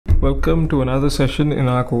welcome to another session in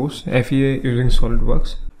our course FEA using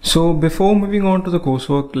SolidWorks. So before moving on to the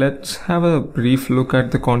coursework, let's have a brief look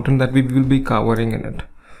at the content that we will be covering in it.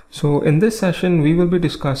 So in this session, we will be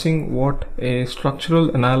discussing what a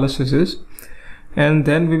structural analysis is, and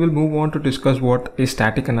then we will move on to discuss what a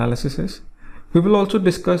static analysis is. We will also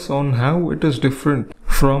discuss on how it is different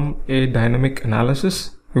from a dynamic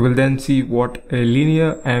analysis. We will then see what a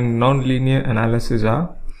linear and non-linear analysis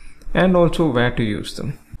are, and also where to use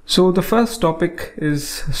them. So the first topic is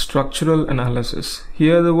structural analysis.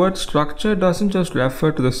 Here the word structure doesn't just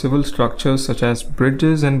refer to the civil structures such as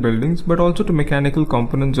bridges and buildings, but also to mechanical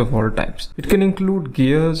components of all types. It can include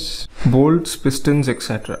gears, bolts, pistons,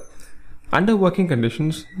 etc. Under working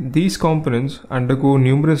conditions, these components undergo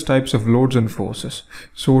numerous types of loads and forces.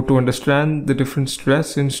 So to understand the different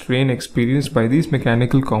stress and strain experienced by these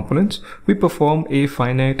mechanical components, we perform a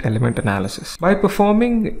finite element analysis. By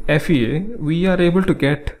performing FEA, we are able to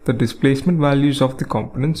get the displacement values of the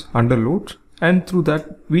components under loads, and through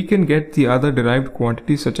that we can get the other derived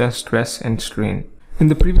quantities such as stress and strain. In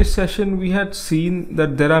the previous session, we had seen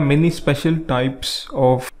that there are many special types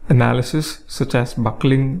of analysis such as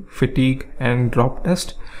buckling, fatigue, and drop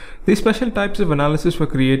test. These special types of analysis were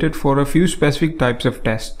created for a few specific types of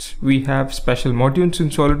tests. We have special modules in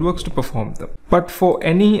SolidWorks to perform them. But for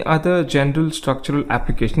any other general structural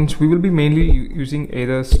applications, we will be mainly using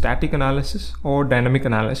either static analysis or dynamic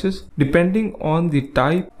analysis, depending on the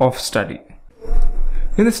type of study.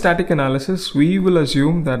 In the static analysis, we will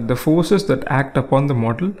assume that the forces that act upon the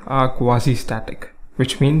model are quasi-static,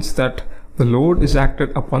 which means that the load is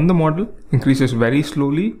acted upon the model, increases very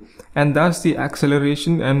slowly, and thus the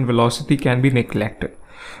acceleration and velocity can be neglected.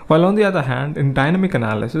 While on the other hand, in dynamic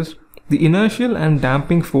analysis, the inertial and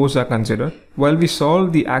damping force are considered while we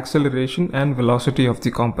solve the acceleration and velocity of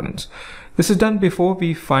the components. This is done before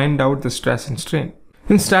we find out the stress and strain.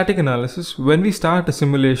 In static analysis, when we start a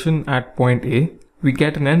simulation at point A, we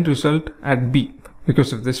get an end result at B.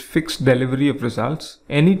 Because of this fixed delivery of results,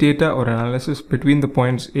 any data or analysis between the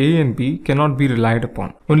points A and B cannot be relied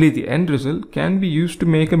upon. Only the end result can be used to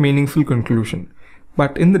make a meaningful conclusion.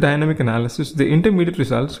 But in the dynamic analysis, the intermediate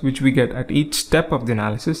results which we get at each step of the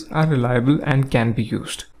analysis are reliable and can be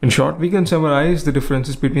used. In short, we can summarize the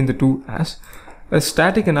differences between the two as: a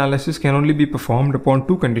static analysis can only be performed upon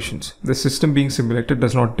two conditions. The system being simulated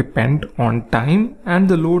does not depend on time, and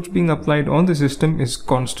the loads being applied on the system is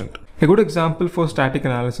constant. A good example for static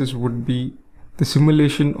analysis would be the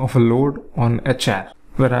simulation of a load on a chair.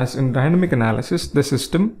 Whereas in dynamic analysis, the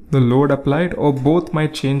system, the load applied, or both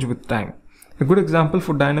might change with time. A good example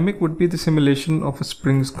for dynamic would be the simulation of a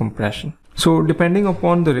spring's compression. So depending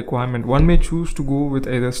upon the requirement, one may choose to go with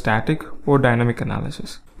either static or dynamic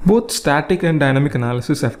analysis. Both static and dynamic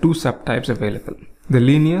analysis have two subtypes available: the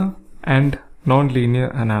linear and non-linear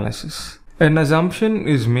analysis. An assumption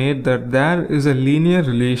is made that there is a linear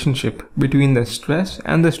relationship between the stress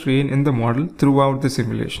and the strain in the model throughout the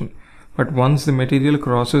simulation. But once the material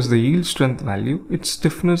crosses the yield strength value, its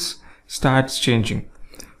stiffness starts changing.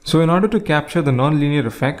 So in order to capture the non-linear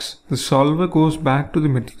effects, the solver goes back to the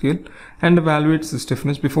material and evaluates the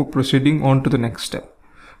stiffness before proceeding on to the next step.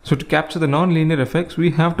 So to capture the non-linear effects, we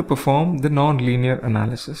have to perform the non-linear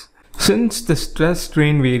analysis. Since the stress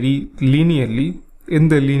strain vary linearly in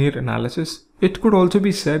the linear analysis, it could also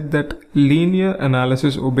be said that linear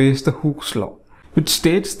analysis obeys the Hooke's law, which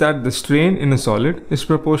states that the strain in a solid is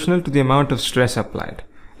proportional to the amount of stress applied,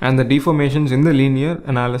 and the deformations in the linear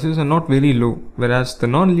analysis are not very low, whereas the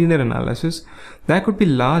non-linear analysis, there could be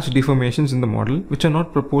large deformations in the model which are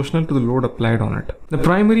not proportional to the load applied on it. The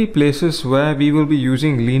primary places where we will be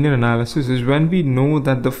using linear analysis is when we know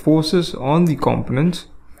that the forces on the components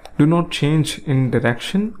do not change in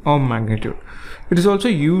direction or magnitude. It is also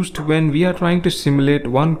used when we are trying to simulate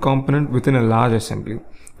one component within a large assembly.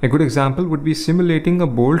 A good example would be simulating a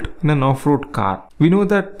bolt in an off-road car. We know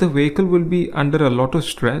that the vehicle will be under a lot of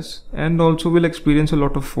stress and also will experience a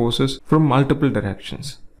lot of forces from multiple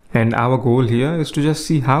directions. And our goal here is to just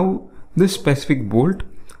see how this specific bolt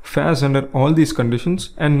fares under all these conditions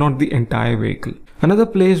and not the entire vehicle. Another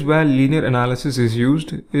place where linear analysis is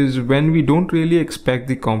used is when we don't really expect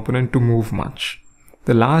the component to move much.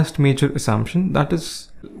 The last major assumption, that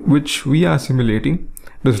is, which we are simulating,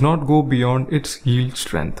 does not go beyond its yield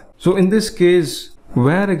strength. So in this case,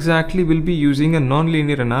 where exactly we'll be using a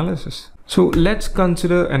nonlinear analysis? So let's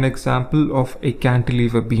consider an example of a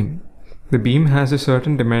cantilever beam. The beam has a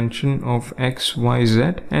certain dimension of x, y,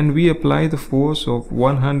 z, and we apply the force of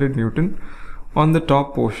 100 Newton on the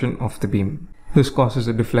top portion of the beam. This causes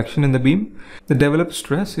a deflection in the beam. The developed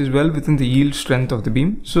stress is well within the yield strength of the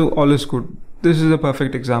beam, so all is good. this is a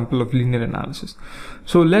perfect example of linear analysis.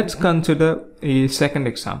 So let's consider a second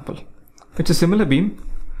example. It's a similar beam,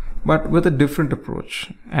 but with a different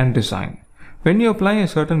approach and design. When you apply a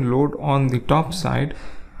certain load on the top side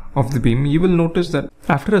of the beam, you will notice that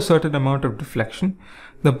after a certain amount of deflection,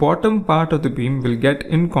 the bottom part of the beam will get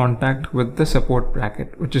in contact with the support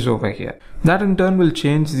bracket, which is over here. That in turn will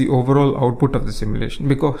change the overall output of the simulation,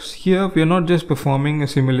 because here we are not just performing a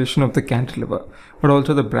simulation of the cantilever, but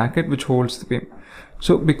also the bracket which holds the beam.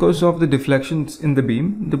 So because of the deflections in the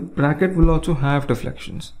beam, the bracket will also have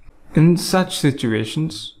deflections. In such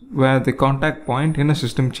situations where the contact point in a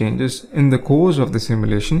system changes in the course of the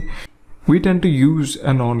simulation, we tend to use a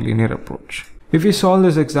nonlinear approach. If we solve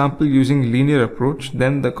this example using linear approach,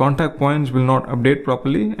 then the contact points will not update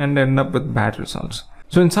properly and end up with bad results.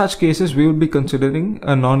 So in such cases, we will be considering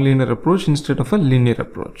a nonlinear approach instead of a linear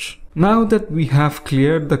approach. Now that we have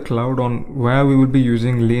cleared the cloud on where we will be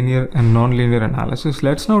using linear and nonlinear analysis,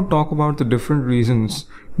 let's now talk about the different reasons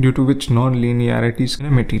due to which nonlinearities in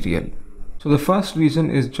a material. So the first reason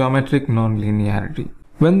is geometric nonlinearity.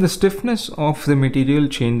 When the stiffness of the material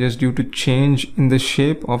changes due to change in the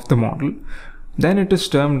shape of the model, then it is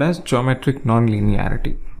termed as geometric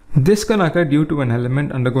nonlinearity. This can occur due to an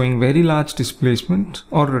element undergoing very large displacement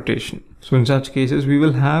or rotation. So in such cases, we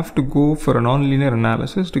will have to go for a nonlinear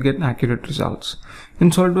analysis to get accurate results.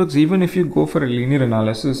 In SolidWorks, even if you go for a linear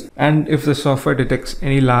analysis and if the software detects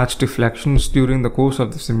any large deflections during the course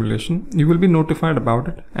of the simulation, you will be notified about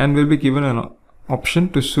it and will be given an option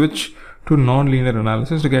to switch to nonlinear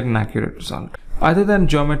analysis to get an accurate result. Other than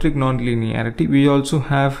geometric nonlinearity, we also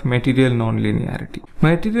have material nonlinearity.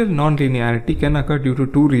 Material nonlinearity can occur due to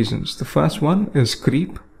two reasons. The first one is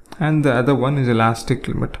creep and the other one is elastic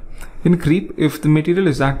limit. In creep, if the material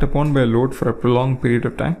is acted upon by a load for a prolonged period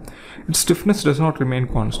of time, its stiffness does not remain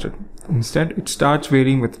constant. Instead, it starts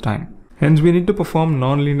varying with time. Hence, we need to perform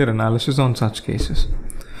nonlinear analysis on such cases.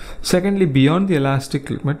 Secondly, beyond the elastic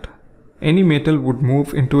limit, any metal would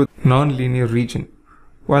move into a nonlinear region,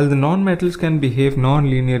 while the non-metals can behave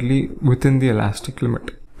non-linearly within the elastic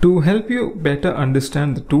limit. To help you better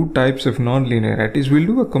understand the two types of nonlinearities, we'll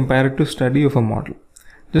do a comparative study of a model.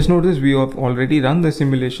 Just notice we have already run the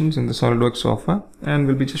simulations in the SolidWorks software and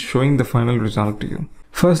we'll be just showing the final result to you.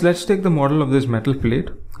 First, let's take the model of this metal plate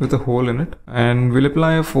with a hole in it, and we'll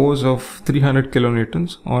apply a force of 300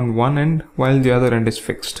 kilonewtons on one end while the other end is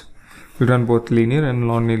fixed. We'll run both linear and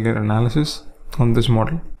nonlinear analysis on this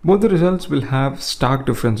model. Both the results will have stark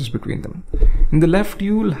differences between them. In the left,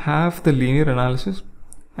 you will have the linear analysis,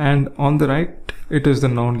 and on the right, it is the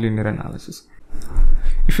nonlinear analysis.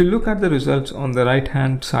 If you look at the results on the right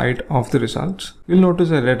hand side of the results, you'll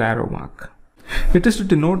notice a red arrow mark. It is to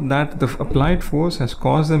denote that the applied force has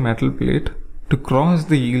caused the metal plate to cross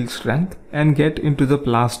the yield strength and get into the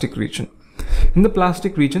plastic region. In the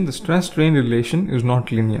plastic region, the stress-strain relation is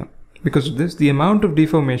not linear. Because of this, the amount of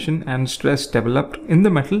deformation and stress developed in the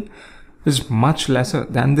metal is much lesser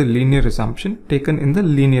than the linear assumption taken in the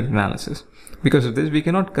linear analysis. Because of this, we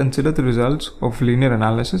cannot consider the results of linear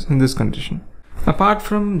analysis in this condition. Apart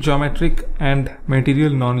from geometric and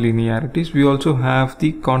material nonlinearities, we also have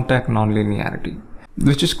the contact nonlinearity,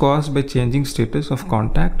 which is caused by changing status of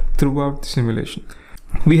contact throughout the simulation.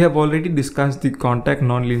 We have already discussed the contact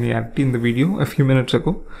nonlinearity in the video a few minutes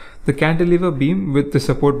ago. The cantilever beam with the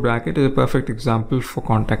support bracket is a perfect example for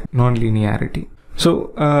contact nonlinearity.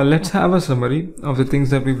 So let's have a summary of the things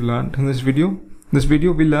that we've learned in this video. In this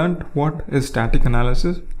video, we learned what is static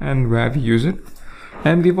analysis and where we use it.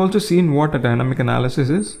 And we've also seen what a dynamic analysis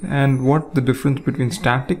is and what the difference between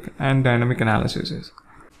static and dynamic analysis is.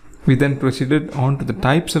 We then proceeded on to the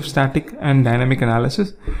types of static and dynamic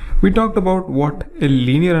analysis. We talked about what a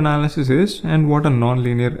linear analysis is and what a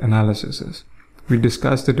nonlinear analysis is. We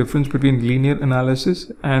discussed the difference between linear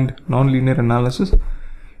analysis and nonlinear analysis.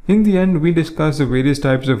 In the end, we discussed the various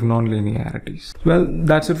types of nonlinearities. Well,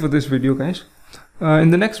 that's it for this video, guys.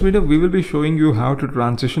 In the next video, we will be showing you how to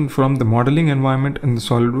transition from the modeling environment in the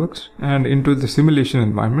SolidWorks and into the simulation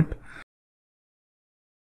environment.